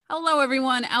Hello,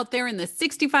 everyone out there in the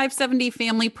 6570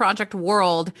 Family Project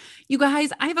world. You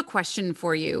guys, I have a question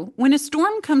for you. When a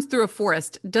storm comes through a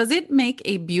forest, does it make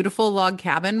a beautiful log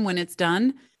cabin when it's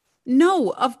done? No,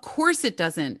 of course it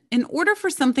doesn't. In order for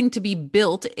something to be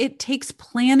built, it takes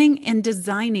planning and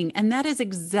designing, and that is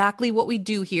exactly what we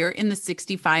do here in the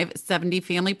 6570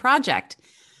 Family Project.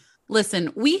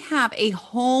 Listen, we have a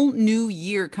whole new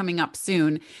year coming up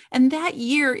soon, and that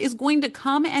year is going to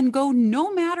come and go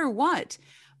no matter what.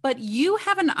 But you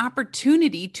have an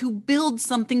opportunity to build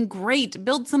something great,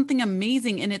 build something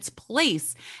amazing in its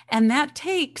place. And that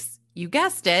takes, you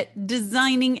guessed it,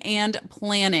 designing and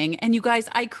planning. And you guys,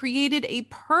 I created a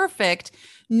perfect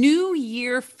New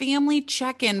Year family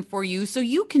check-in for you so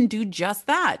you can do just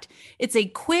that. It's a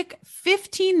quick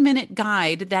 15-minute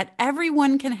guide that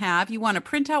everyone can have. You want to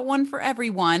print out one for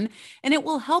everyone, and it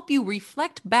will help you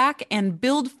reflect back and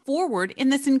build forward in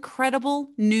this incredible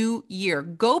new year.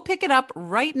 Go pick it up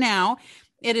right now.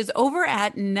 It is over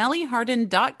at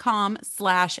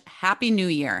nellieharden.com/Happy New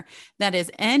Year. That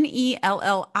is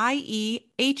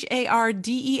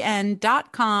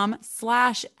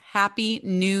NELLIEHARDEN.com/Happy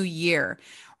New Year.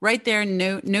 Right there,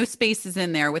 no spaces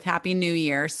in there with Happy New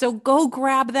Year. So go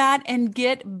grab that and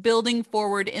get building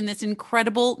forward in this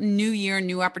incredible new year,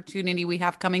 new opportunity we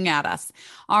have coming at us.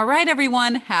 All right,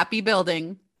 everyone, happy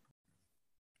building.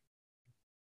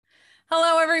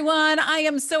 Hello, everyone. I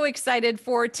am so excited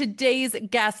for today's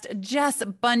guest, Jess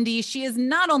Bundy. She is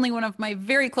not only one of my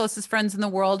very closest friends in the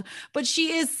world, but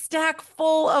she is stack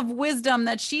full of wisdom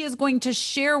that she is going to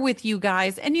share with you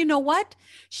guys. And you know what?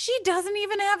 She doesn't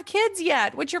even have kids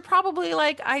yet, which you're probably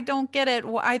like, I don't get it.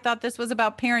 Well, I thought this was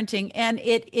about parenting, and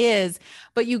it is.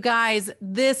 But you guys,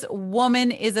 this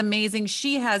woman is amazing.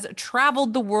 She has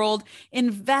traveled the world,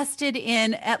 invested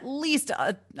in at least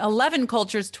 11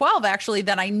 cultures, 12 actually,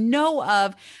 that I know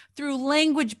of, through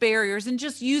language barriers and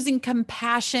just using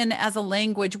compassion as a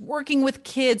language, working with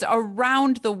kids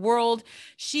around the world.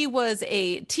 She was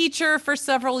a teacher for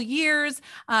several years,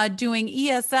 doing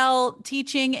ESL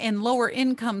teaching in lower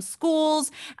income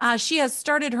schools. She has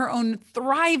started her own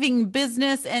thriving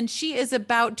business, and she is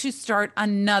about to start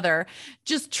another.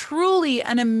 Just truly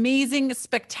an amazing,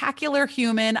 spectacular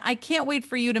human. I can't wait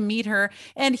for you to meet her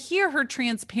and hear her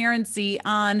transparency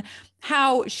on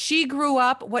how she grew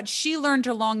up, what she learned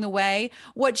along the way,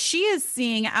 what she is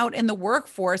seeing out in the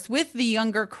workforce with the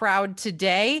younger crowd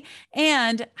today,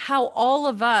 and how all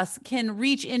of us can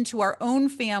reach into our own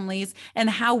families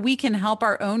and how we can help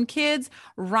our own kids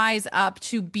rise up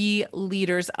to be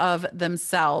leaders of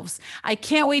themselves. I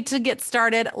can't wait to get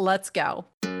started. Let's go.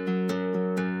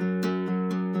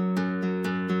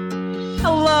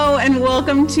 Hello, and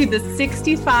welcome to the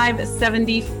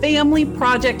 6570 Family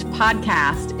Project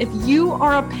podcast. If you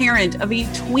are a parent of a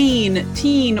tween,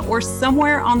 teen, or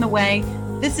somewhere on the way,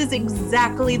 this is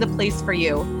exactly the place for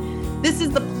you. This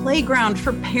is the playground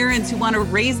for parents who want to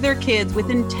raise their kids with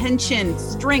intention,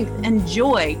 strength, and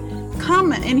joy.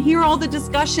 Come and hear all the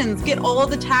discussions, get all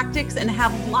the tactics, and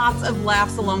have lots of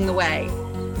laughs along the way.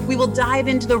 We will dive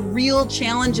into the real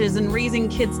challenges in raising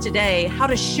kids today, how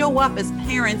to show up as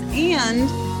parents, and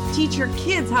teach your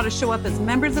kids how to show up as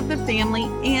members of the family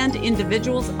and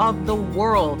individuals of the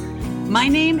world. My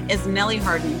name is Nellie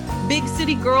Harden, big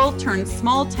city girl turned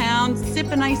small town,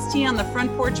 sipping iced tea on the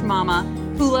front porch mama,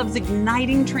 who loves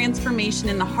igniting transformation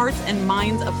in the hearts and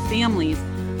minds of families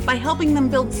by helping them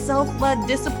build self-led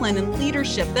discipline and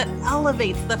leadership that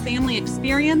elevates the family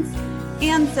experience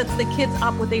and sets the kids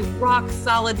up with a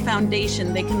rock-solid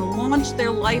foundation they can launch their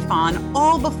life on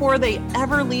all before they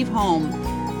ever leave home.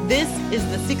 This is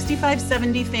the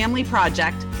 6570 Family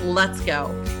Project. Let's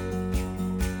go.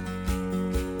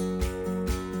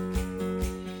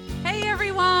 Hey,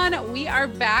 everyone. We are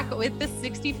back with the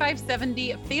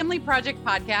 6570 Family Project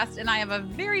podcast, and I have a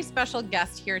very special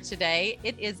guest here today.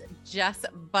 It is Jess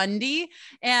Bundy,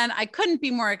 and I couldn't be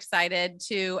more excited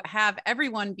to have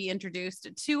everyone be introduced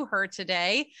to her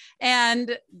today.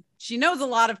 And she knows a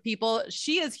lot of people.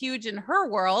 She is huge in her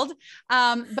world,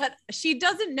 but she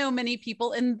doesn't know many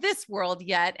people in this world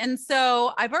yet. And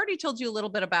so I've already told you a little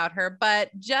bit about her,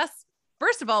 but Jess,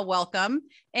 first of all, welcome.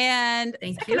 And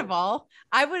second of all,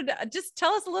 I would just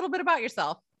tell us a little bit about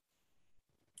yourself.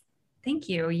 Thank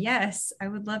you. Yes, I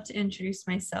would love to introduce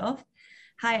myself.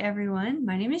 Hi, everyone.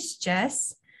 My name is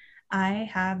Jess. I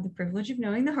have the privilege of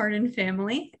knowing the Harden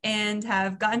family and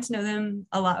have gotten to know them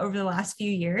a lot over the last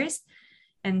few years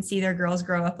and see their girls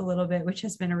grow up a little bit, which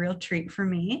has been a real treat for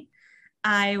me.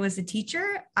 I was a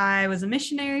teacher. I was a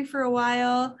missionary for a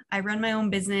while. I run my own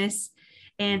business,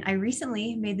 And I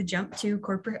recently made the jump to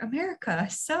corporate America.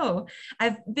 So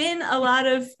I've been a lot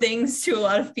of things to a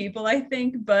lot of people, I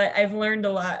think, but I've learned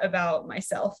a lot about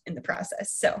myself in the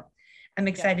process. So I'm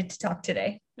excited to talk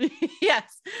today. Yes.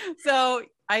 So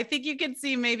I think you can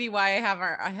see maybe why I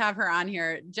have her on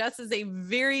here. Jess is a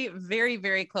very, very,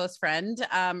 very close friend,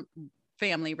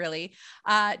 family really,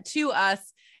 to us.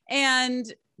 And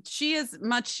she is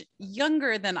much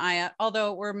younger than I,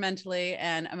 although we're mentally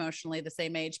and emotionally the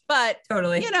same age, but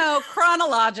totally,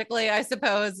 chronologically, I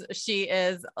suppose she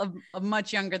is a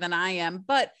much younger than I am,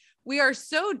 but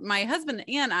my husband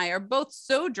and I are both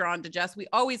so drawn to Jess. We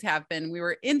always have been. We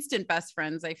were instant best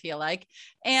friends, I feel like.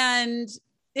 And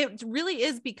it really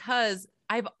is because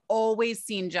I've always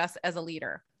seen Jess as a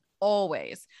leader.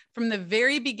 Always. From the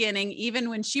very beginning, even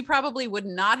when she probably would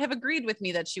not have agreed with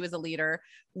me that she was a leader,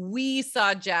 we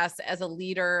saw Jess as a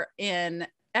leader in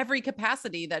every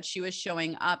capacity that she was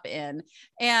showing up in.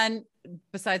 And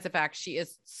besides the fact she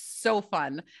is so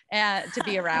fun to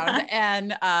be around.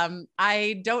 And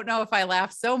I don't know if I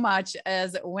laugh so much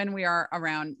as when we are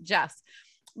around Jess,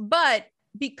 but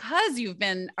because you've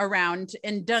been around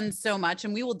and done so much,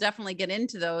 and we will definitely get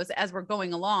into those as we're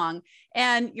going along,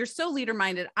 and you're so leader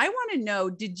minded, I want to know,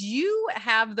 did you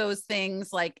have those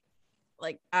things like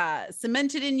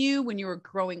cemented in you when you were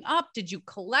growing up? Did you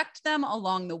collect them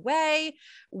along the way?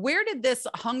 Where did this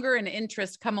hunger and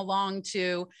interest come along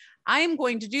to, I am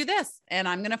going to do this and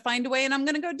I'm going to find a way and I'm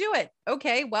going to go do it.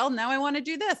 Okay, well, now I want to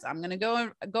do this. I'm going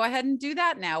to go ahead and do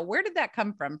that now. Where did that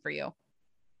come from for you?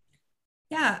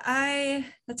 Yeah,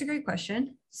 that's a great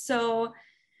question. So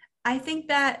I think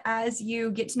that as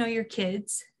you get to know your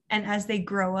kids and as they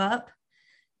grow up,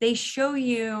 they show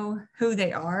you who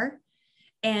they are.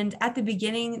 And at the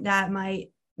beginning, that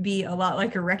might be a lot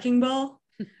like a wrecking ball,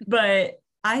 but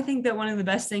I think that one of the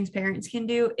best things parents can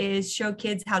do is show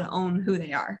kids how to own who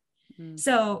they are. Mm-hmm.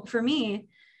 So for me,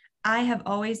 I have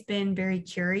always been very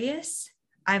curious.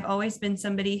 I've always been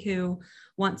somebody who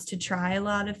wants to try a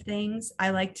lot of things.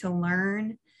 I like to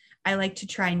learn. I like to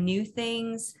try new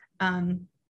things.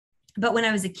 But when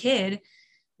I was a kid,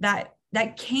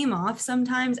 that came off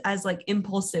sometimes as like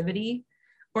impulsivity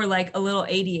or like a little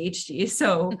ADHD.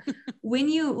 So when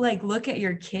you like look at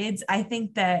your kids, I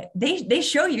think that they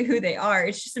show you who they are.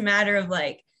 It's just a matter of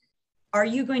like, are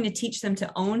you going to teach them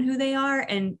to own who they are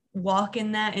and walk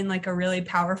in that in like a really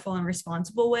powerful and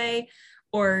responsible way,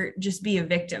 or just be a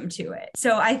victim to it?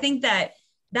 So I think that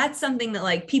that's something that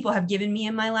like people have given me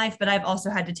in my life, but I've also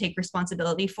had to take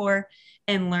responsibility for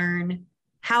and learn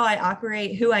how I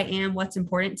operate, who I am, what's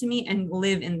important to me, and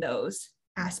live in those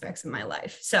aspects of my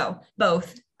life. So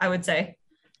both, I would say.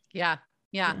 Yeah.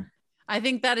 I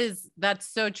think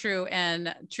that's so true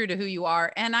and true to who you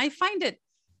are. And I find it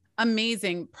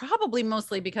amazing, probably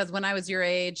mostly because when I was your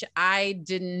age, I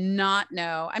did not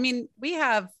know. I mean, we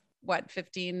have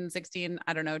 15, 16,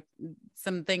 I don't know,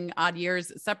 something odd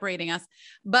years separating us.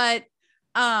 But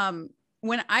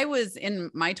when I was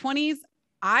in my 20s,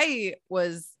 I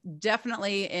was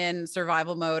definitely in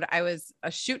survival mode. I was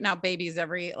shooting out babies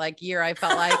every like year, I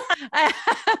felt like.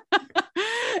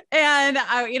 And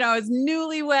I was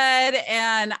newlywed,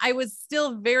 and I was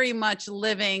still very much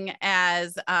living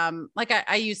as, like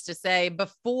I used to say,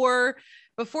 before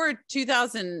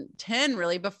 2010,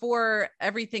 really, before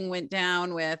everything went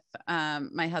down with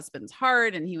my husband's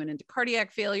heart and he went into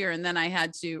cardiac failure. And then I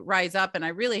had to rise up and I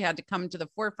really had to come to the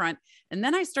forefront. And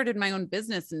then I started my own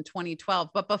business in 2012.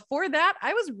 But before that,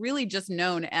 I was really just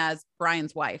known as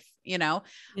Brian's wife,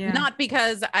 not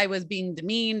because I was being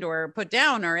demeaned or put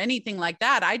down or anything like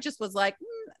that. I just was like,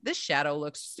 this shadow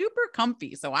looks super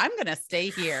comfy, so I'm going to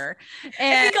stay here.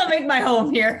 And I think I'll make my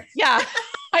home here. Yeah.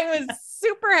 I was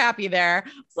super happy there.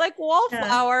 It's like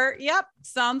wallflower. Yeah. Yep.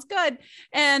 Sounds good.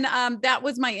 And that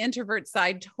was my introvert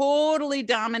side totally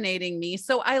dominating me.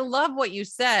 So I love what you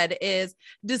said is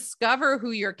discover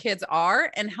who your kids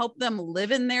are and help them live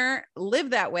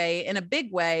that way in a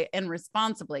big way and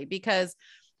responsibly, because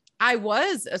I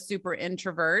was a super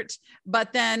introvert,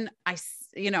 but then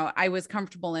I was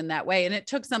comfortable in that way. And it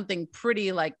took something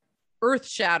pretty like earth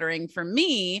shattering for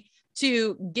me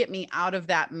to get me out of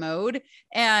that mode.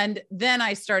 And then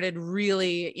I started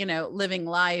really, living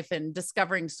life and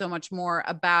discovering so much more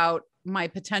about my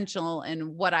potential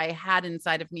and what I had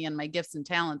inside of me and my gifts and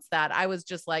talents that I was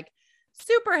just like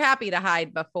super happy to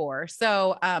hide before.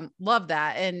 So love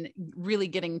that. And really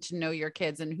getting to know your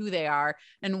kids and who they are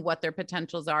and what their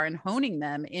potentials are and honing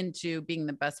them into being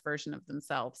the best version of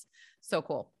themselves. So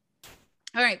cool.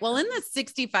 All right. Well, in the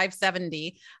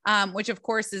 65-70, which of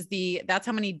course is that's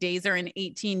how many days are in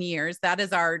 18 years. That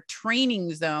is our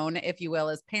training zone, if you will,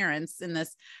 as parents in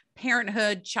this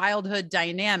parenthood, childhood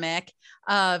dynamic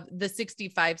of the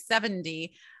 65-70.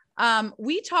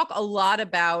 We talk a lot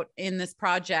about in this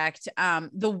project,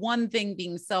 the one thing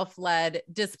being self-led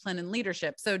discipline and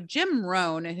leadership. So Jim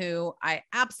Rohn, who I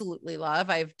absolutely love,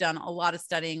 I've done a lot of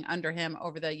studying under him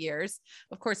over the years.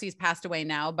 Of course, he's passed away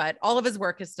now, but all of his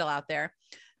work is still out there.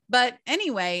 But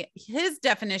anyway, his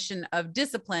definition of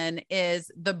discipline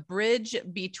is the bridge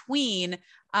between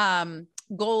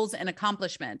goals and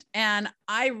accomplishment. And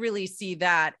I really see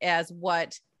that as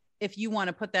what, if you want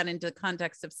to put that into the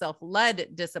context of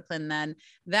self-led discipline, then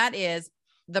that is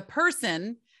the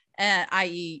person,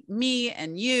 i.e. me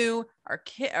and you, our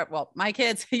kid, well, my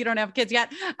kids, you don't have kids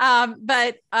yet,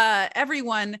 but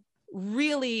everyone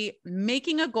really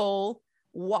making a goal,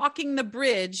 walking the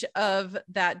bridge of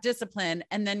that discipline,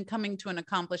 and then coming to an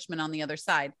accomplishment on the other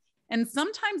side. And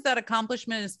sometimes that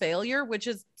accomplishment is failure, which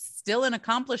is still an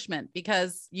accomplishment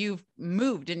because you've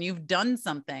moved and you've done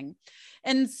something.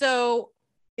 And so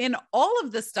in all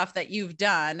of the stuff that you've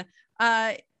done,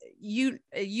 you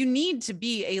need to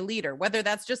be a leader, whether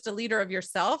that's just a leader of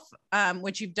yourself,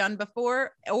 which you've done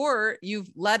before, or you've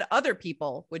led other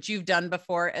people, which you've done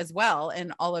before as well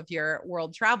in all of your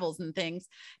world travels and things,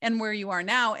 and where you are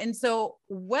now. And so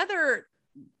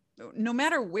no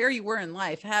matter where you were in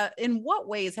life, in what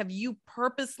ways have you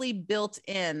purposely built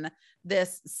in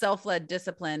this self-led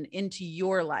discipline into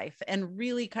your life and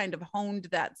really kind of honed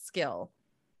that skill?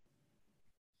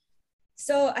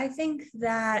 So I think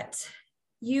that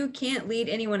you can't lead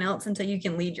anyone else until you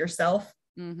can lead yourself.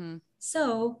 Mm-hmm.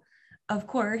 So, of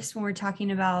course, when we're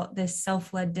talking about this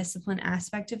self-led discipline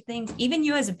aspect of things, even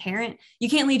you as a parent, you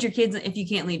can't lead your kids if you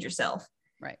can't lead yourself.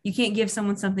 Right. You can't give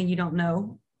someone something you don't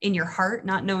know in your heart,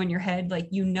 not know in your head, like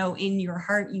you know in your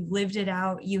heart, you've lived it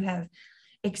out, you have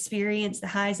experienced the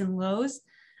highs and lows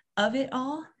of it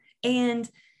all. And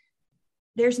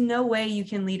there's no way you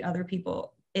can lead other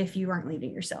people if you aren't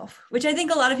leading yourself, which I think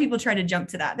a lot of people try to jump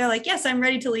to that. They're like, yes, I'm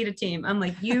ready to lead a team. I'm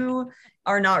like, you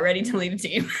are not ready to lead a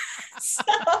team.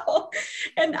 So,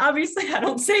 and obviously I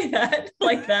don't say that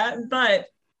like that, but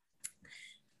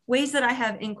ways that I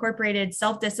have incorporated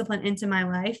self-discipline into my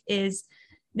life is,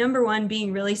 number one,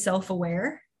 being really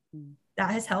self-aware.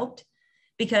 That has helped,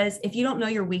 because if you don't know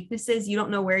your weaknesses, you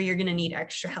don't know where you're going to need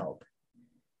extra help.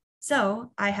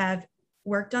 So I have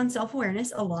worked on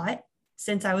self-awareness a lot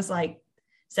since I was like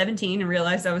 17 and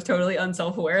realized I was totally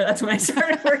unself-aware. That's when I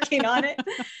started working on it.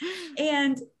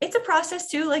 And it's a process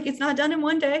too. Like, it's not done in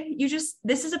one day.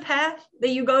 This is a path that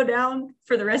you go down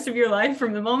for the rest of your life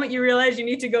from the moment you realize you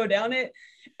need to go down it,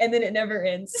 and then it never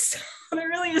ends. So there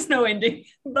really is no ending.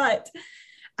 But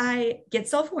I get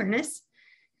self-awareness.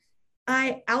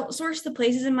 I outsource the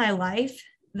places in my life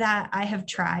that I have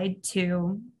tried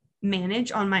to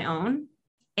manage on my own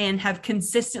and have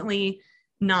consistently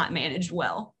not managed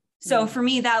well. So for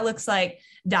me, that looks like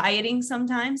dieting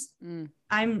sometimes.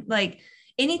 I'm like,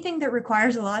 anything that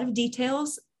requires a lot of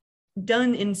details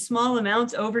done in small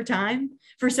amounts over time,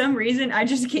 for some reason, I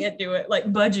just can't do it. Like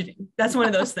budgeting, that's one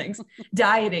of those things.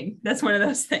 Dieting, that's one of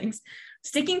those things.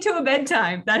 Sticking to a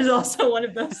bedtime, that is also one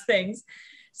of those things.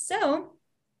 So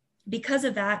because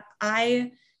of that,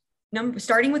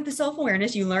 starting with the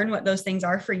self-awareness, you learn what those things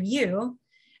are for you.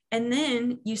 And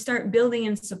then you start building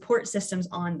in support systems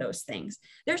on those things.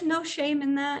 There's no shame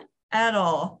in that at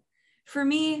all. For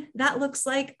me, that looks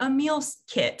like a meal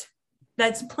kit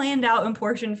that's planned out and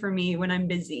portioned for me when I'm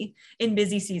busy, in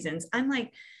busy seasons. I'm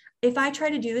like, if I try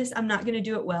to do this, I'm not going to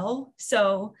do it well.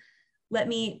 So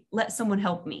let someone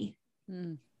help me.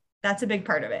 That's a big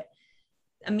part of it.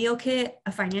 A meal kit,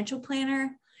 a financial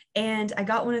planner, and I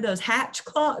got one of those Hatch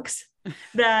clocks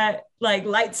that like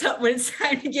lights up when it's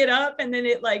time to get up, and then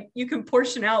it like you can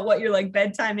portion out what your like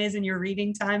bedtime is and your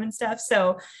reading time and stuff.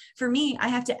 So for me, I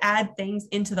have to add things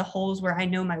into the holes where I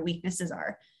know my weaknesses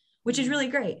are, which is really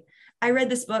great. I read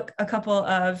this book a couple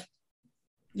of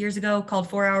years ago called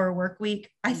 4-Hour Work Week.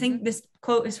 I think this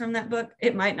quote is from that book.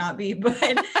 It might not be, but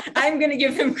I'm going to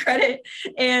give him credit.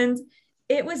 And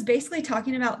it was basically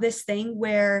talking about this thing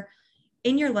where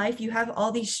in your life, you have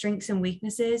all these strengths and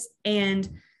weaknesses, and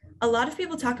a lot of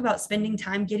people talk about spending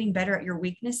time getting better at your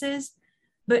weaknesses,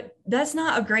 but that's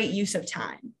not a great use of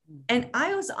time. And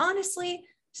I was honestly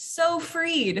so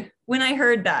freed when I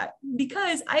heard that,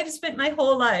 because I've spent my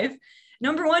whole life,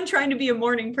 number one, trying to be a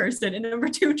morning person, and number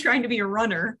two, trying to be a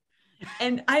runner.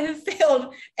 And I have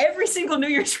failed every single New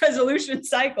Year's resolution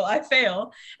cycle. I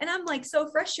fail. And I'm like so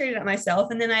frustrated at myself.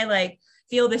 And then I like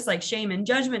feel this like shame and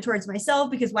judgment towards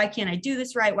myself, because why can't I do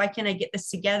this right? Why can't I get this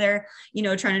together? You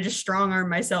know, trying to just strong arm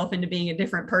myself into being a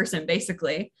different person,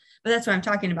 basically. But that's what I'm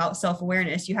talking about.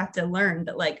 Self-awareness. You have to learn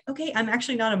that like, okay, I'm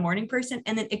actually not a morning person,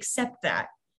 and then accept that.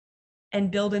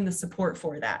 and build in the support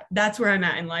for that. That's where I'm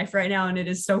at in life right now. And it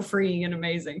is so freeing and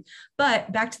amazing.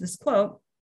 But back to this quote.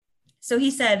 So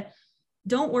he said,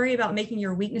 don't worry about making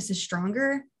your weaknesses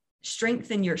stronger,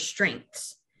 strengthen your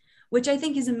strengths, which I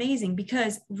think is amazing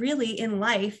because really in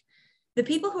life, the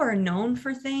people who are known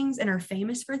for things and are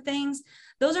famous for things,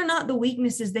 those are not the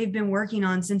weaknesses they've been working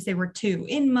on since they were 2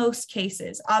 in most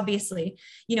cases. Obviously,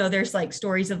 there's like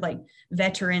stories of like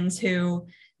veterans who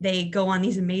they go on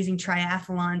these amazing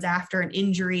triathlons after an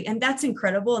injury, and that's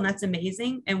incredible and that's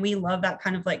amazing. And we love that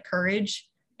kind of like courage,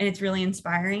 and it's really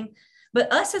inspiring.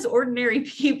 But us as ordinary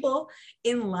people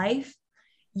in life,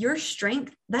 your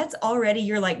strength, that's already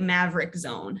your like maverick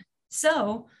zone.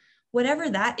 So whatever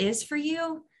that is for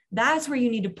you, that's where you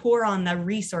need to pour on the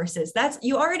resources.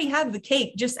 You already have the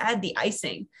cake, just add the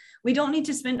icing. We don't need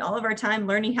to spend all of our time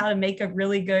learning how to make a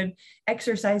really good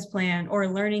exercise plan or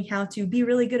learning how to be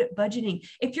really good at budgeting.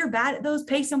 If you're bad at those,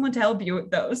 pay someone to help you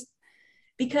with those.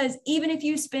 Because even if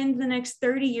you spend the next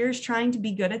 30 years trying to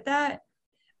be good at that,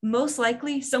 most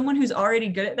likely someone who's already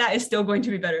good at that is still going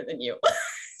to be better than you.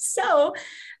 So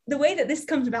the way that this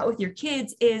comes about with your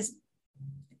kids is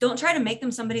don't try to make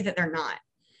them somebody that they're not.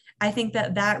 I think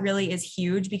that really is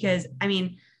huge because, I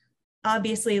mean,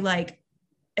 obviously, like,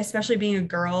 especially being a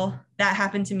girl, that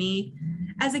happened to me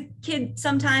as a kid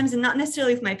sometimes, and not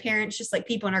necessarily with my parents, just like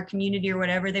people in our community or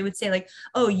whatever. They would say like,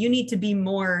 oh, you need to be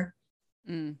more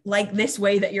like this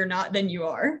way that you're not than you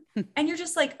are. And you're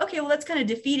just like, okay, well, that's kind of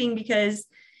defeating because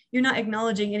you're not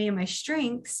acknowledging any of my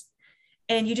strengths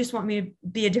and you just want me to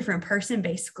be a different person,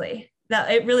 basically.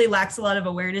 That it really lacks a lot of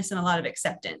awareness and a lot of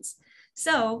acceptance.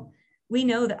 So we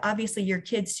know that obviously your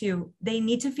kids too, they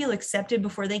need to feel accepted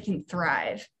before they can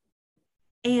thrive.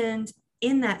 And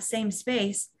in that same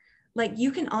space, like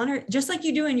you can honor, just like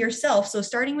you do in yourself. So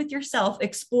starting with yourself,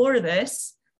 explore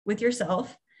this with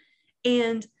yourself.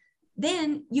 And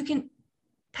then you can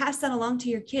pass that along to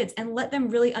your kids and let them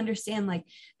really understand, like,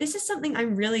 this is something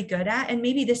I'm really good at. And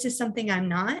maybe this is something I'm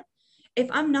not. If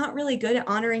I'm not really good at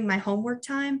honoring my homework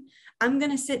time, I'm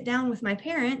going to sit down with my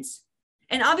parents.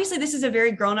 And obviously this is a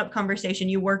very grown-up conversation.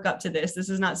 You work up to this. This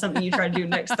is not something you try to do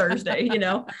next Thursday,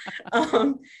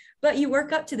 but you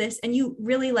work up to this and you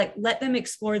really like let them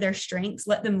explore their strengths,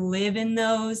 let them live in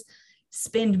those,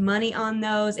 spend money on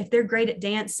those. If they're great at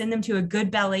dance, send them to a good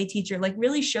ballet teacher, like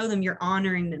really show them you're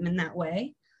honoring them in that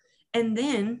way. And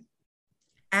then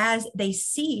as they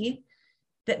see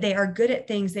that they are good at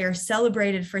things, they are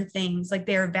celebrated for things, like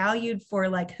they are valued for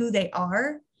like who they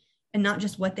are and not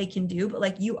just what they can do, but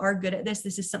like you are good at this.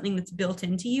 This is something that's built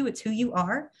into you. It's who you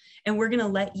are. And we're going to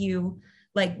let you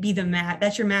like be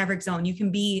that's your maverick zone. You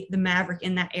can be the maverick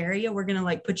in that area. We're going to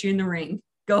like put you in the ring.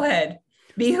 Go ahead,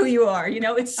 be who you are.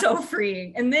 It's so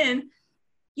freeing. And then,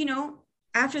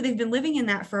 after they've been living in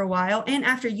that for a while, and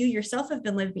after you yourself have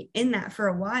been living in that for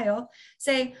a while,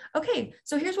 say, okay,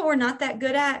 so here's what we're not that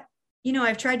good at.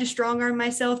 I've tried to strong arm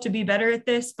myself to be better at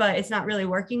this, but it's not really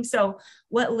working. So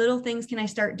what little things can I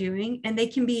start doing? And they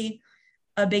can be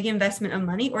a big investment of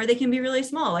money, or they can be really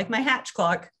small, like my hatch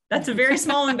clock. That's a very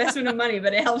small investment of money,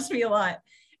 but it helps me a lot.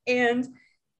 And,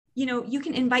 you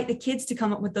can invite the kids to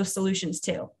come up with those solutions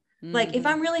too. Like if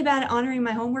I'm really bad at honoring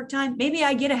my homework time, maybe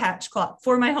I get a hatch clock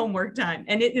for my homework time.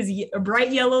 And it is a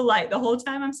bright yellow light the whole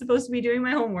time I'm supposed to be doing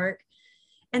my homework.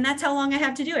 And that's how long I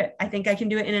have to do it. I think I can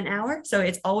do it in an hour. So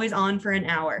it's always on for an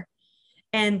hour.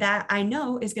 And that I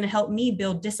know is going to help me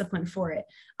build discipline for it.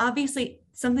 Obviously,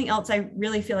 something else I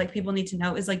really feel like people need to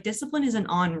know is like discipline is an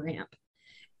on-ramp.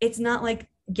 It's not like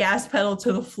gas pedal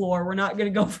to the floor. We're not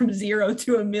going to go from 0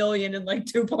 to 1,000,000 in like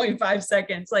 2.5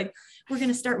 seconds. Like we're going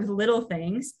to start with little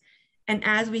things. And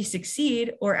as we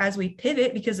succeed or as we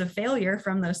pivot because of failure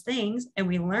from those things and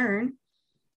we learn,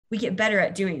 we get better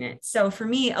at doing it. So for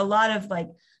me, a lot of like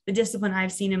the discipline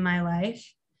I've seen in my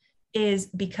life is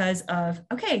because of,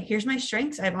 okay, here's my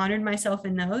strengths. I've honored myself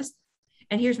in those.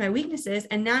 And here's my weaknesses.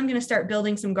 And now I'm going to start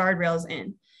building some guardrails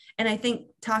in. And I think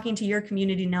talking to your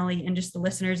community, Nellie, and just the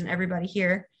listeners and everybody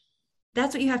here,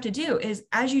 that's what you have to do is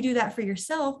as you do that for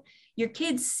yourself, your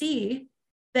kids see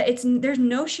that there's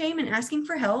no shame in asking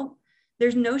for help.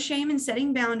 There's no shame in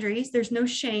setting boundaries. There's no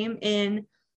shame in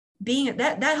being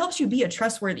that helps you be a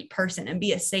trustworthy person and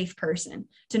be a safe person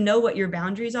to know what your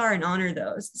boundaries are and honor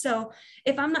those. So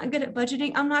if I'm not good at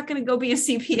budgeting, I'm not going to go be a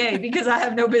CPA because I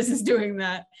have no business doing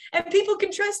that. And people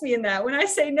can trust me in that. When I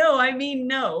say no, I mean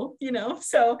no,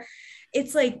 so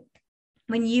it's like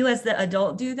when you as the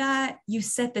adult do that, you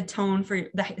set the tone for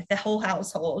the whole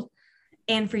household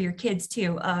and for your kids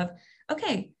too of,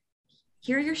 okay,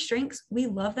 here are your strengths. We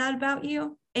love that about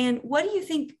you. And what do you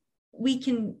think we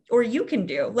can, or you can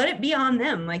do? Let it be on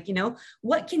them. Like,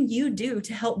 what can you do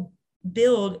to help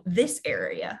build this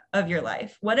area of your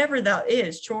life, whatever that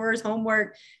is, chores,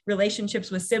 homework, relationships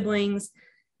with siblings,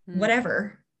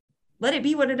 whatever. Let it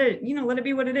be what it is, let it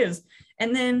be what it is.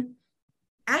 And then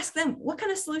ask them, what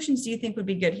kind of solutions do you think would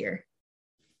be good here?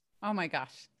 Oh my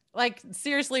gosh. Like,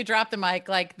 seriously, drop the mic.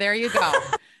 Like, there you go.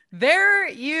 There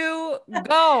you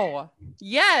go.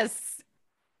 Yes.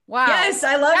 Wow. Yes,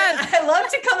 I love it. I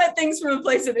love to come at things from a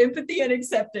place of empathy and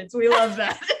acceptance. We love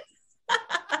that.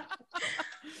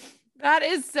 That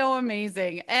is so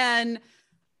amazing. And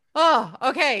oh,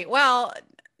 okay. Well,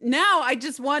 now I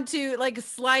just want to like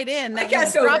slide in that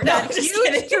you dropped that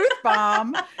huge truth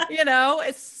bomb.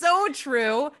 It's so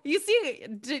true. You see,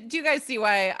 do you guys see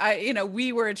why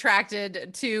we were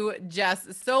attracted to Jess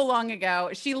so long ago?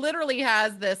 She literally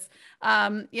has this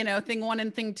thing 1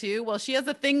 and thing 2. Well, she has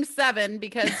a thing 7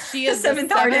 because she is the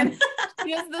seventh harden.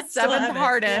 She is the 7th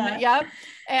harden. Yeah. Yep.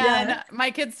 And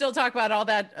my kids still talk about all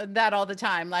that all the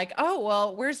time. Like, oh,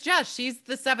 well, where's Jess? She's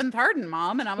the 7th harden,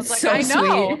 Mom. And I was like, so I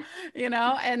know, sweet.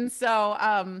 And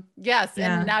so, yes.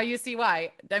 Yeah. And now you see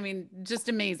why. I mean, just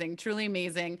amazing, truly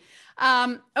amazing.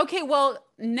 Okay. Well,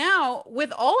 now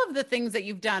with all of the things that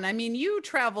you've done, I mean, you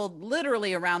traveled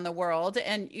literally around the world,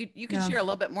 and you can share a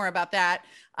little bit more about that.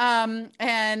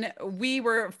 And we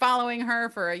were following her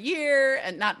for a year,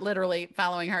 and not literally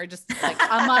following her, just like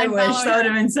online. I wish that would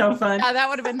have been so fun. Yeah, that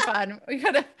would have been fun. We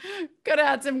could have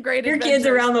had some great Your adventures. Kids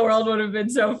around the world would have been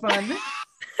so fun.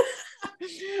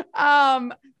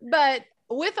 But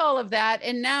with all of that,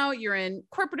 and now you're in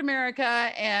corporate America,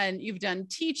 and you've done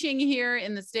teaching here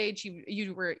in the States.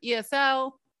 You were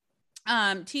ESL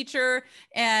teacher,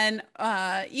 and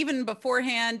even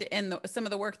beforehand in some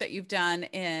of the work that you've done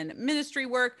in ministry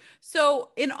work. So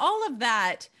in all of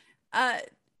that,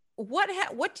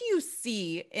 what do you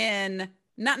see in,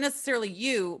 not necessarily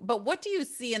you, but what do you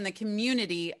see in the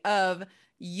community of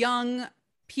young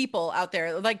people out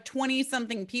there, like 20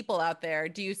 something people out there?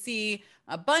 Do you see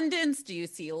abundance? Do you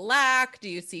see lack? Do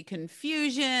you see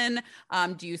confusion?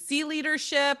 Do you see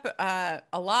leadership? A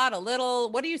lot, a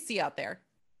little? What do you see out there?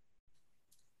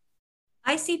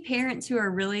 I see parents who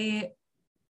are really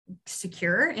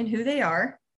secure in who they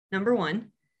are, number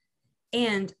one,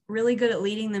 and really good at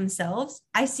leading themselves.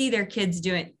 I see their kids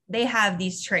they have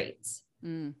these traits.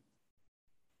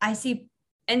 I see,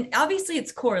 and obviously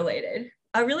it's correlated.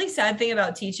 A really sad thing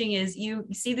about teaching is you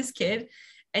see this kid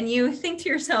and you think to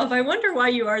yourself, I wonder why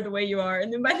you are the way you are.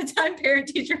 And then by the time parent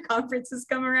teacher conferences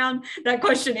come around, that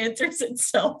question answers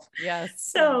itself. Yes.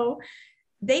 So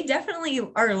they definitely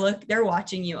they're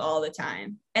watching you all the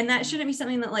time. And that shouldn't be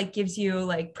something that like gives you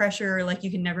like pressure, or like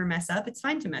you can never mess up. It's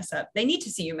fine to mess up. They need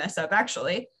to see you mess up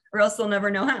actually, or else they'll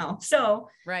never know how. So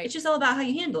It's just all about how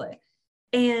you handle it.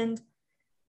 And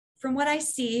from what I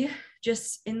see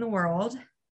just in the world,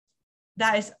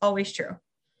 that is always true.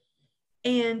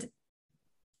 And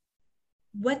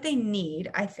what they need,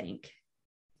 I think,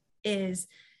 is,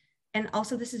 and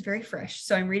also this is very fresh.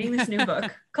 So I'm reading this new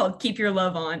book called Keep Your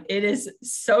Love On. It is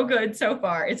so good so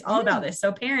far. It's all about this.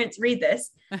 So parents, read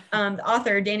this. The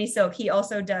author, Danny Silk, he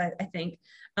also does, I think,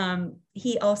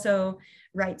 he also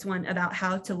writes one about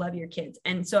how to love your kids.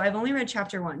 And so I've only read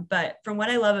chapter 1, but from what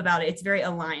I love about it, it's very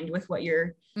aligned with what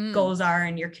your goals are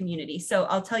in your community. So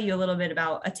I'll tell you a little bit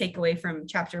about a takeaway from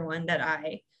chapter 1 that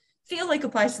I feel like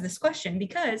applies to this question,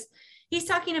 because he's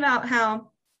talking about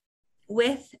how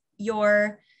with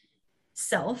your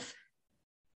self,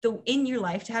 in your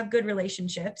life, to have good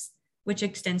relationships, which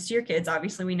extends to your kids,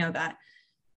 obviously we know that,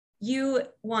 you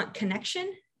want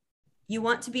connection, you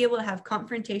want to be able to have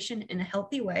confrontation in a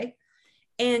healthy way,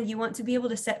 and you want to be able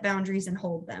to set boundaries and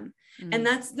hold them. And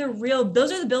that's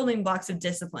those are the building blocks of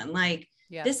discipline. Like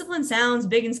discipline sounds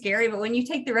big and scary, but when you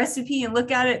take the recipe and look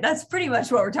at it, that's pretty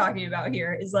much what we're talking about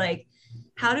here, is like,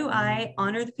 how do I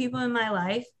honor the people in my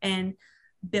life and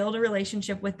build a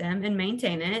relationship with them and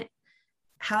maintain it?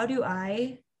 How do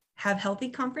I have healthy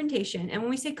confrontation? And when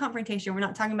we say confrontation, we're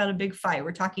not talking about a big fight.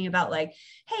 We're talking about like,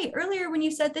 hey, earlier when you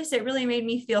said this, it really made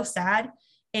me feel sad.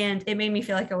 And it made me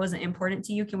feel like I wasn't important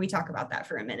to you. Can we talk about that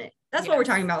for a minute? That's what we're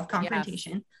talking about with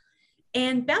confrontation.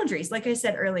 And boundaries. Like I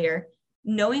said earlier,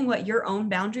 knowing what your own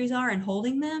boundaries are and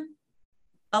holding them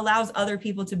allows other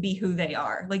people to be who they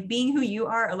are. Like being who you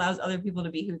are allows other people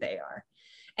to be who they are.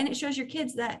 And it shows your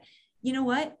kids that, you know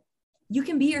what? You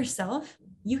can be yourself.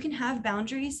 You can have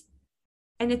boundaries,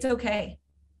 and it's okay.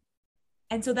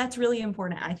 And so that's really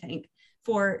important, I think,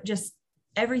 for just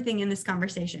everything in this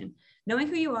conversation. Knowing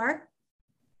who you are,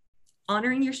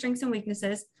 honoring your strengths and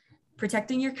weaknesses,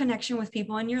 protecting your connection with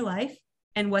people in your life,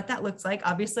 and what that looks like.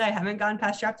 Obviously, I haven't gone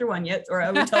past chapter 1 yet, or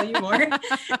I would tell you more.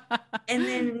 And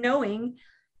then knowing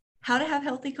how to have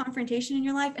healthy confrontation in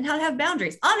your life, and how to have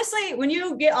boundaries. Honestly, when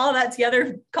you get all that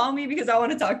together, call me because I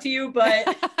want to talk to you. But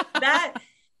that,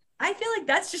 I feel like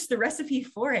that's just the recipe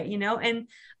for it, you know? And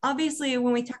obviously,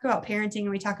 when we talk about parenting and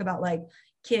we talk about like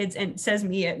kids, and says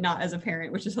me not as a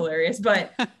parent, which is hilarious,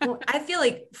 but I feel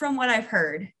like from what I've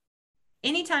heard,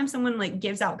 anytime someone like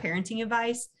gives out parenting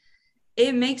advice,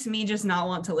 it makes me just not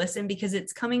want to listen because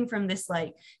it's coming from this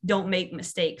like don't make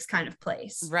mistakes kind of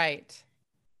place. Right.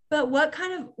 But what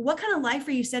kind of life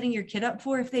are you setting your kid up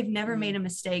for if they've never made a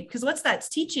mistake? Because what's that's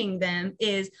teaching them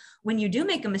is when you do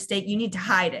make a mistake, you need to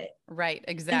hide it. Right,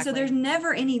 exactly. And so there's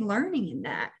never any learning in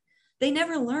that. They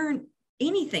never learn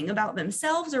anything about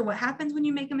themselves or what happens when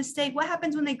you make a mistake, what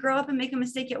happens when they grow up and make a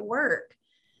mistake at work.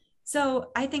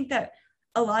 So I think that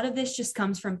a lot of this just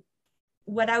comes from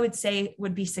what I would say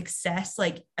would be success,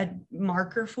 like a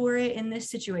marker for it in this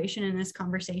situation, in this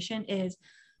conversation, is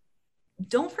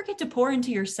don't forget to pour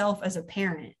into yourself as a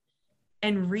parent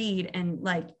and read and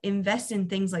like invest in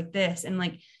things like this and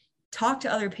like talk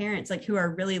to other parents like who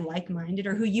are really like-minded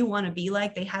or who you want to be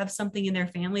like. They have something in their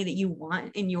family that you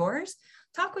want in yours.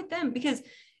 Talk with them because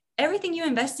everything you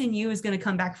invest in you is going to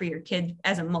come back for your kid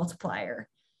as a multiplier.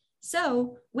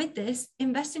 So with this,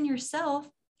 invest in yourself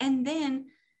and then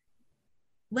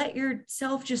let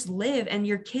yourself just live and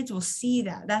your kids will see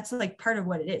that. That's like part of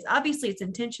what it is. Obviously it's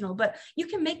intentional, but you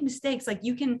can make mistakes. Like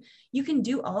you can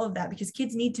do all of that because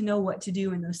kids need to know what to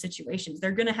do in those situations.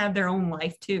 They're going to have their own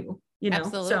life too, you know?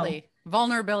 Absolutely. So,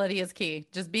 vulnerability is key.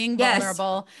 Just being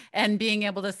vulnerable and being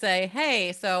able to say,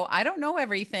 hey, so I don't know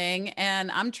everything and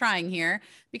I'm trying here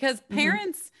because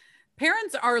parents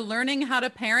are learning how to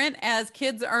parent as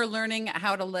kids are learning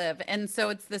how to live. And so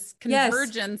it's this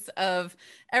convergence of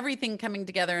everything coming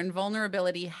together and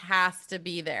vulnerability has to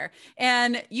be there.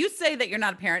 And you say that you're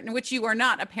not a parent, in which you are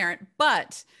not a parent,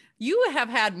 but you have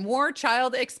had more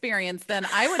child experience than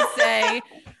I would say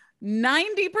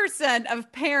 90%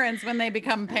 of parents when they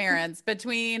become parents,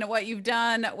 between what you've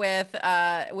done with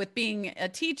being a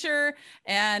teacher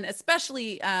and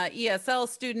especially ESL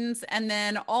students, and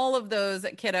then all of those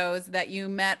kiddos that you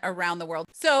met around the world.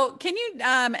 So can you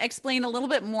explain a little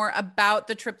bit more about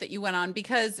the trip that you went on?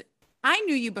 Because I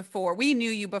knew you before, we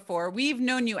knew you before, we've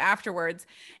known you afterwards,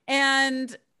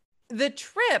 and the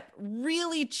trip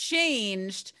really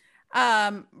changed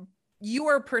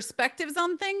your perspectives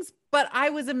on things. But I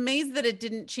was amazed that it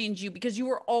didn't change you because you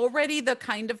were already the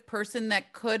kind of person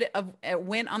that could have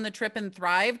went on the trip and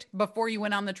thrived before you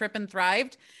went on the trip and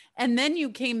thrived. And then you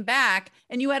came back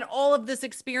and you had all of this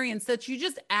experience that you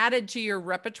just added to your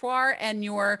repertoire and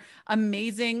your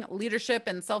amazing leadership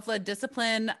and self-led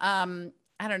discipline,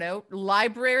 I don't know,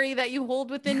 library that you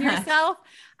hold within yourself.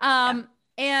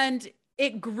 And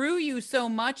it grew you so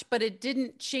much, but it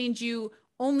didn't change you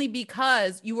only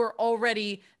because you were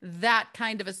already that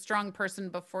kind of a strong person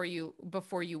before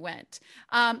you went.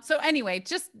 So anyway,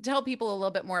 just tell people a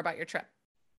little bit more about your trip.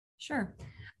 Sure.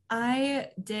 I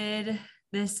did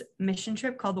this mission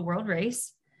trip called the World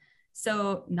Race.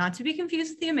 So not to be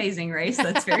confused with the Amazing Race.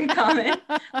 That's very common.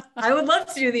 I would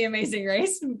love to do the Amazing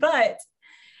Race, but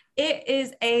it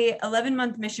is a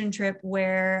 11-month mission trip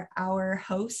where our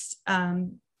host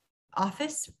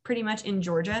office pretty much in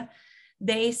Georgia,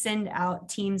 they send out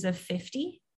teams of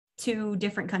 50 to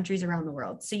different countries around the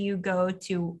world. So you go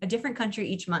to a different country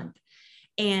each month.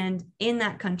 And in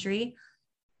that country,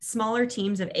 smaller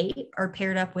teams of 8 are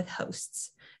paired up with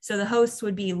hosts. So the hosts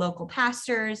would be local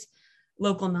pastors,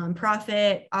 local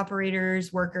nonprofit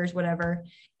operators, workers, whatever.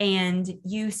 And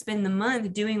you spend the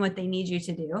month doing what they need you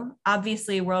to do.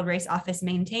 Obviously, World Race Office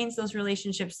maintains those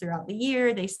relationships throughout the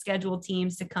year. They schedule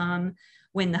teams to come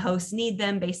when the hosts need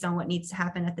them based on what needs to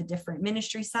happen at the different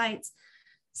ministry sites.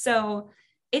 So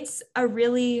it's a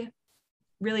really,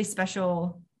 really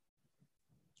special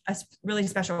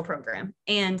program.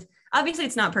 And obviously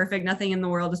it's not perfect. Nothing in the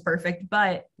world is perfect,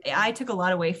 but I took a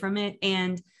lot away from it.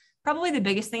 And probably the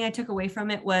biggest thing I took away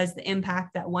from it was the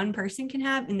impact that one person can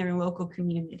have in their local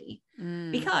community.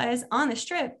 Because on this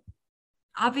trip,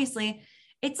 obviously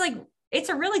it's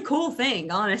a really cool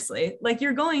thing, honestly. Like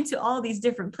you're going to all these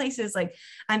different places. Like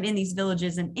I'm in these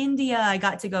villages in India. I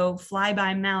got to go fly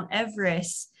by Mount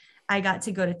Everest. I got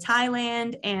to go to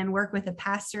Thailand and work with a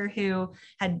pastor who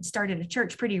had started a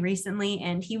church pretty recently.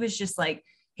 And he was just like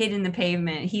hitting the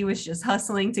pavement. He was just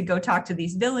hustling to go talk to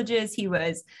these villages. He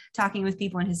was talking with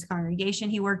people in his congregation.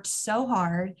 He worked so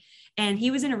hard and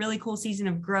he was in a really cool season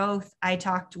of growth. I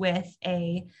talked with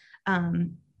a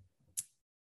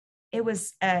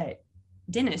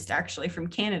dentist actually from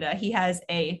Canada. He has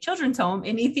a children's home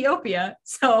in Ethiopia.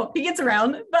 So he gets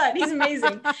around, but he's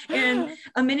amazing. And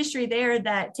a ministry there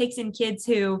that takes in kids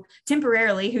who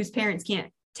temporarily, whose parents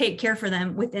can't take care for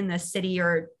them within the city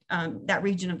or that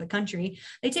region of the country.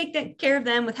 They take care of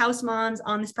them with house moms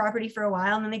on this property for a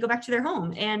while, and then they go back to their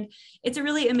home. And it's a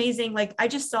really amazing, like, I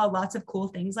just saw lots of cool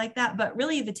things like that. But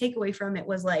really the takeaway from it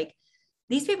was like,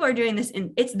 these people are doing this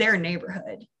in, it's their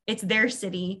neighborhood, it's their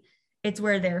city, it's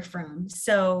where they're from.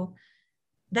 So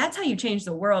that's how you change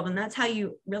the world. And that's how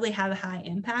you really have a high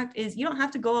impact. Is you don't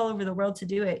have to go all over the world to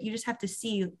do it. You just have to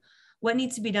see what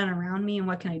needs to be done around me and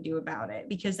what can I do about it,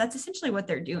 because that's essentially what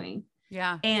they're doing.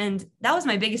 Yeah. And that was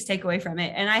my biggest takeaway from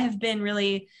it. And I have been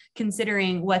really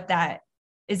considering what that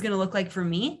is going to look like for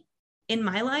me in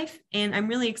my life. And I'm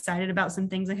really excited about some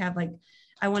things I have, like,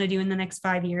 I want to do in the next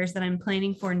 5 years that I'm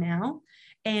planning for now.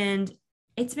 And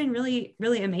it's been really,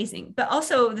 really amazing. But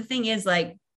also the thing is,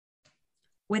 like,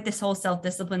 with this whole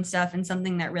self-discipline stuff, and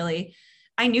something that really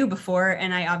I knew before,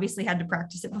 and I obviously had to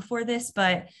practice it before this,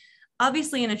 but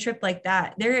obviously in a trip like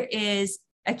that, there is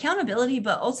accountability,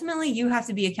 but ultimately you have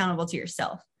to be accountable to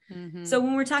yourself. Mm-hmm. So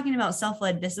when we're talking about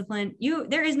self-led discipline,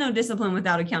 there is no discipline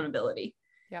without accountability.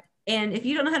 Yep. And if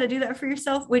you don't know how to do that for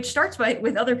yourself, which starts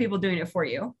with other people doing it for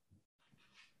you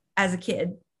as a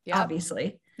kid, Yep.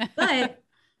 obviously, but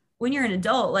when you're an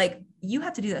adult, like, you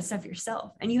have to do that stuff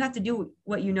yourself, and you have to do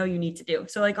what you know you need to do.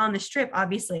 So like on this trip,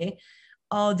 obviously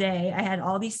all day I had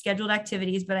all these scheduled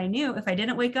activities, but I knew if I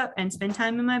didn't wake up and spend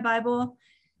time in my Bible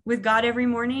with God every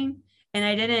morning, and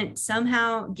I didn't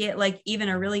somehow get like even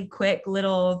a really quick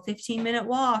little 15-minute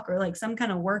walk, or like some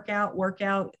kind of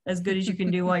workout as good as you can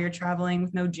do while you're traveling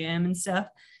with no gym and stuff.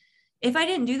 If I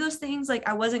didn't do those things, like,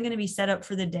 I wasn't going to be set up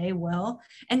for the day well.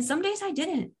 And some days I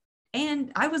didn't.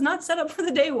 And I was not set up for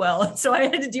the day well. So I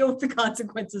had to deal with the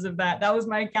consequences of that. That was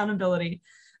my accountability.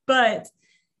 But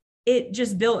it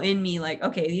just built in me, like,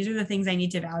 okay, these are the things I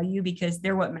need to value because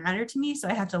they're what matter to me. So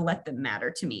I have to let them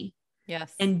matter to me.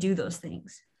 Yes. And do those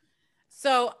things.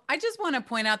 So I just want to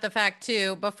point out the fact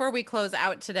too, before we close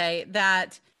out today,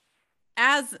 that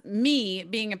as me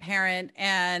being a parent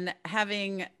and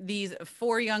having these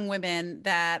 4 young women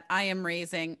that I am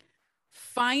raising,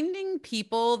 finding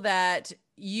people that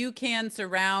you can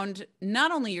surround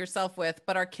not only yourself with,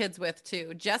 but our kids with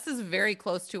too. Jess is very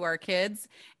close to our kids.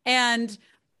 And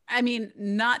I mean,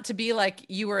 not to be like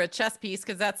you were a chess piece,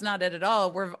 because that's not it at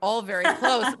all. We're all very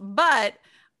close, but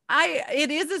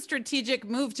it is a strategic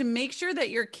move to make sure that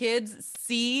your kids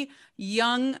see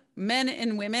young men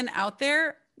and women out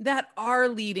there that are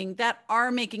leading, that are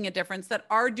making a difference, that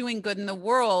are doing good in the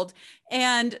world.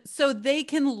 And so they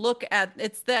can look at,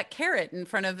 it's that carrot in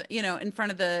front of, in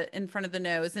front of the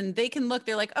nose, and they can look,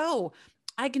 they're like, oh,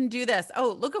 I can do this.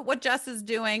 Oh, look at what Jess is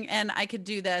doing, and I could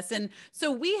do this. And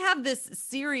so we have this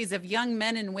series of young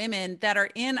men and women that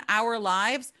are in our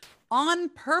lives on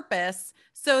purpose,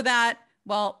 so that,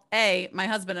 well, my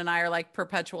husband and I are like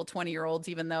perpetual 20-year-olds,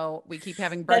 even though we keep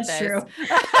having birthdays. That's true.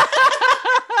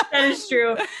 That is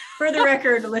true. For the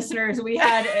record, listeners, we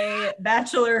had a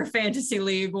bachelor fantasy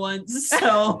league once.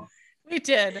 So we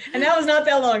did. And that was not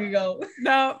that long ago.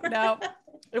 No.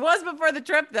 It was before the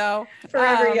trip though.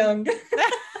 Forever young.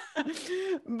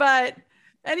 But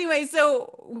anyway,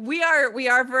 so we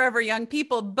are forever young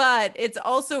people, but it's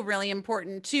also really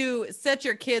important to set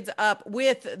your kids up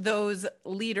with those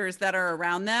leaders that are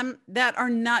around them that are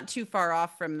not too far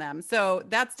off from them. So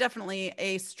that's definitely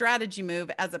a strategy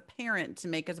move as a parent to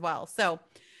make as well. So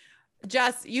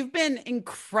Jess, you've been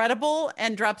incredible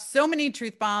and dropped so many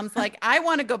truth bombs. Like, I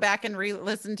want to go back and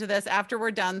re-listen to this after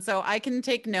we're done so I can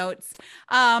take notes.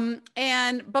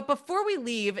 But before we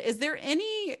leave, is there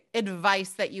any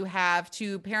advice that you have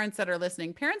to parents that are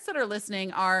listening? Parents that are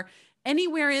listening are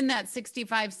anywhere in that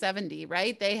 65, 70,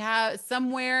 right? They have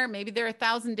somewhere, maybe they're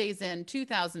 1,000 days in,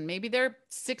 2,000, maybe they're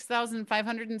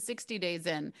 6,560 days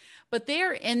in, but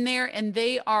they're in there and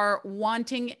they are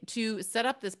wanting to set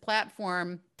up this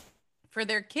platform for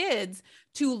their kids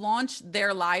to launch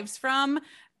their lives from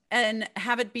and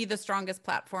have it be the strongest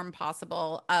platform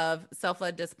possible of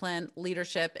self-led discipline,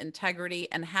 leadership,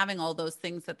 integrity, and having all those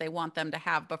things that they want them to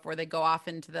have before they go off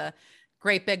into the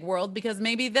great big world, because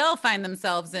maybe they'll find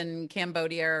themselves in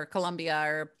Cambodia or Colombia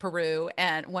or Peru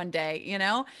and one day,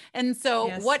 And so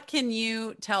Yes. What can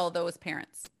you tell those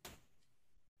parents?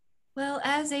 Well,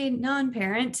 as a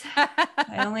non-parent,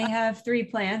 I only have 3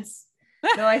 plants.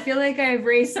 Though I feel like I've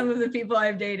raised some of the people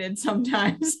I've dated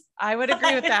sometimes. I would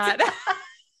agree with that.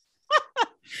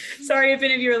 Sorry if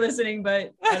any of you are listening,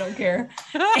 but I don't care.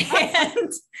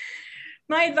 And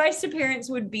my advice to parents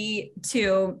would be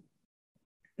to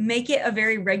make it a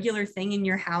very regular thing in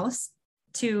your house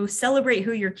to celebrate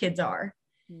who your kids are.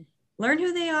 Learn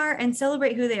who they are and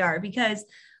celebrate who they are. Because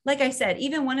like I said,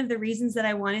 even one of the reasons that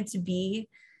I wanted to be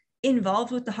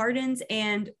involved with the Hardens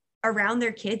and around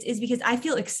their kids is because I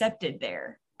feel accepted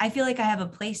there. I feel like I have a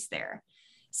place there.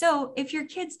 So if your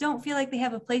kids don't feel like they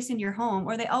have a place in your home,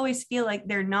 or they always feel like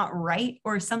they're not right,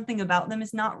 or something about them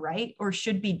is not right or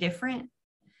should be different,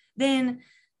 then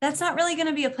that's not really going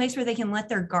to be a place where they can let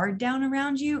their guard down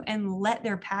around you and let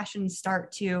their passions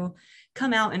start to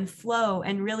come out and flow,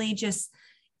 and really just,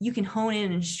 you can hone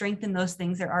in and strengthen those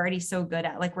things they're already so good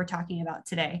at, like we're talking about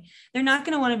today. They're not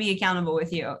going to want to be accountable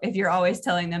with you if you're always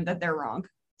telling them that they're wrong.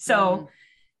 So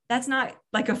that's not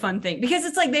like a fun thing, because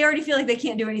it's like they already feel like they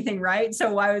can't do anything right.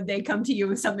 So why would they come to you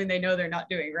with something they know they're not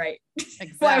doing right?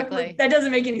 Exactly. That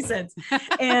doesn't make any sense.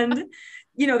 And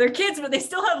they're kids, but they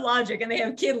still have logic, and they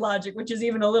have kid logic, which is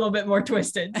even a little bit more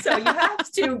twisted. So you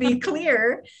have to be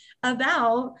clear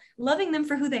about loving them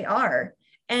for who they are.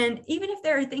 And even if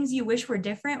there are things you wish were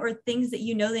different, or things that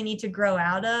they need to grow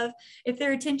out of, if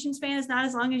their attention span is not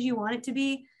as long as you want it to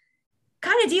be,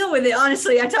 kind of deal with it.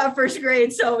 Honestly, I taught first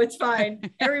grade, so it's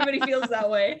fine. Everybody feels that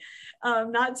way.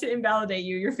 Not to invalidate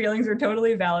you. Your feelings are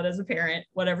totally valid as a parent,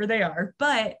 whatever they are.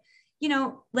 But,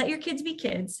 let your kids be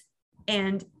kids,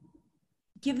 and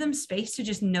give them space to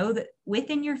just know that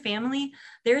within your family,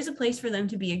 there is a place for them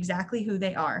to be exactly who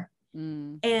they are.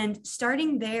 And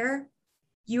starting there,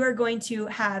 you are going to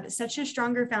have such a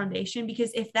stronger foundation,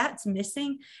 because if that's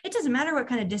missing, it doesn't matter what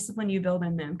kind of discipline you build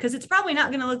in them, because it's probably not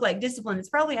going to look like discipline. It's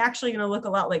probably actually going to look a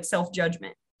lot like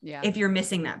self-judgment if you're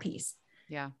missing that piece.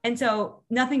 Yeah. And so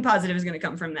nothing positive is going to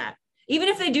come from that. Even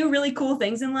if they do really cool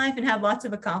things in life and have lots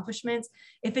of accomplishments,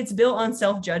 if it's built on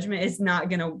self-judgment, it's not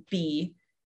going to be,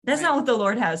 that's not what the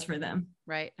Lord has for them.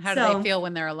 Right. How do they feel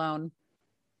when they're alone?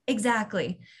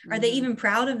 Exactly. Are they even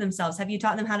proud of themselves? Have you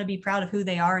taught them how to be proud of who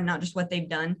they are and not just what they've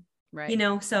done?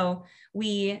 Right. So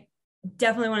we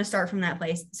definitely want to start from that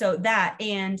place. So that,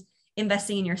 and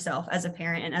investing in yourself as a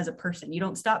parent and as a person. You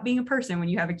don't stop being a person when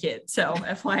you have a kid. So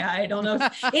FYI, I don't know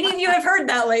if any of you have heard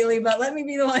that lately, but let me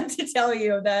be the one to tell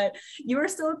you that you are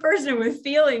still a person with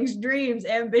feelings, dreams,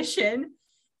 ambition,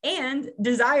 and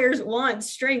desires, wants,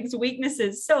 strengths,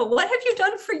 weaknesses. So what have you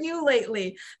done for you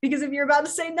lately? Because if you're about to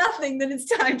say nothing, then it's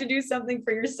time to do something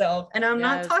for yourself. And I'm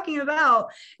not talking about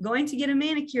going to get a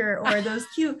manicure or those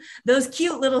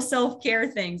cute little self-care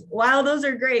things. While those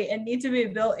are great and need to be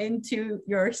built into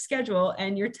your schedule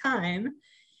and your time,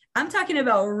 I'm talking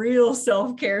about real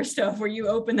self-care stuff where you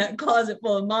open that closet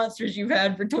full of monsters you've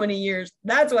had for 20 years.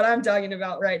 That's what I'm talking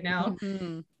about right now.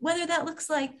 Whether that looks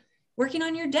like working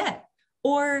on your debt,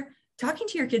 or talking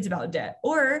to your kids about debt,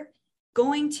 or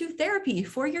going to therapy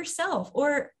for yourself,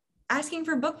 or asking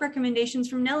for book recommendations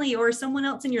from Nellie or someone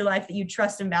else in your life that you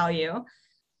trust and value.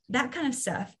 That kind of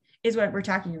stuff is what we're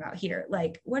talking about here.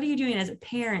 Like, what are you doing as a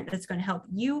parent that's going to help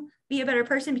you be a better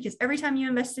person? Because every time you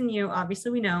invest in you, obviously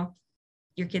we know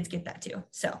your kids get that too.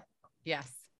 So yes,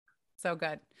 so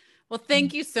good. Well,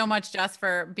 thank you so much, Jess,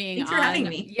 for being Thanks for having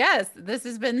me. Yes, this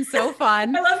has been so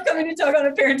fun. I love coming to talk on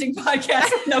a parenting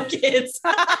podcast with no kids.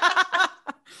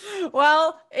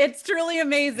 Well, it's truly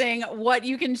amazing what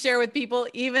you can share with people,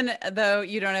 even though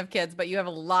you don't have kids, but you have a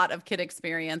lot of kid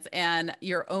experience and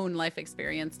your own life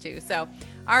experience too. So,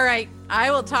 all right, I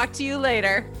will talk to you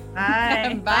later.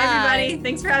 Bye. Bye, everybody.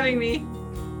 Thanks for having me.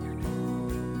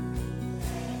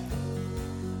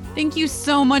 Thank you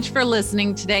so much for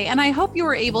listening today, and I hope you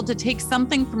were able to take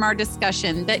something from our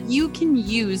discussion that you can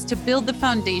use to build the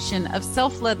foundation of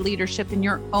self-led leadership in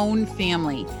your own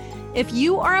family. If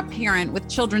you are a parent with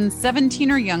children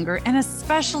 17 or younger, and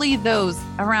especially those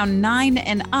around 9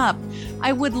 and up,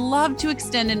 I would love to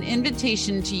extend an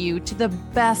invitation to you to the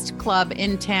best club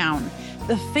in town.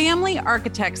 The Family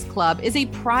Architects Club is a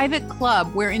private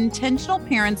club where intentional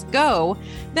parents go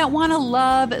that want to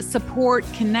love, support,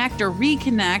 connect, or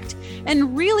reconnect,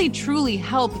 and really truly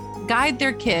help guide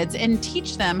their kids and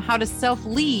teach them how to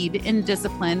self-lead in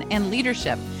discipline and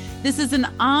leadership. This is an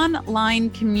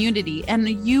online community, and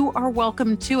you are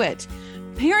welcome to it.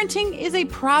 Parenting is a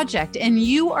project, and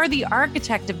you are the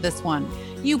architect of this one.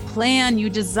 You plan, you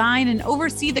design, and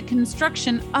oversee the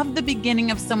construction of the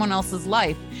beginning of someone else's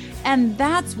life. And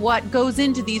that's what goes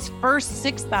into these first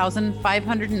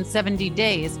 6,570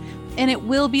 days. And it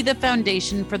will be the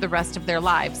foundation for the rest of their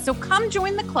lives. So come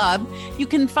join the club. You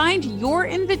can find your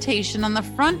invitation on the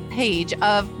front page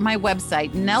of my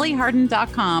website,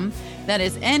 nellieharden.com. That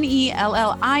is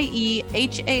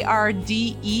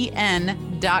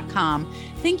NELLIEHARDEN.com.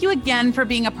 Thank you again for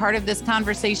being a part of this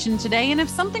conversation today. And if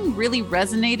something really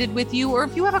resonated with you, or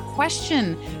if you have a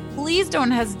question, please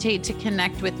don't hesitate to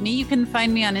connect with me. You can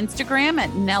find me on Instagram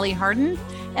at Nellie Harden.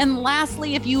 And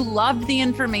lastly, if you loved the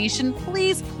information,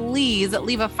 please leave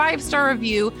a 5-star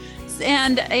review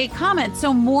and a comment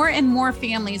so more and more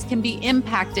families can be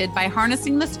impacted by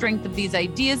harnessing the strength of these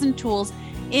ideas and tools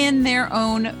in their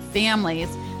own families.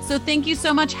 So thank you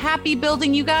so much. Happy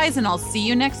building, you guys, and I'll see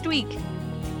you next week.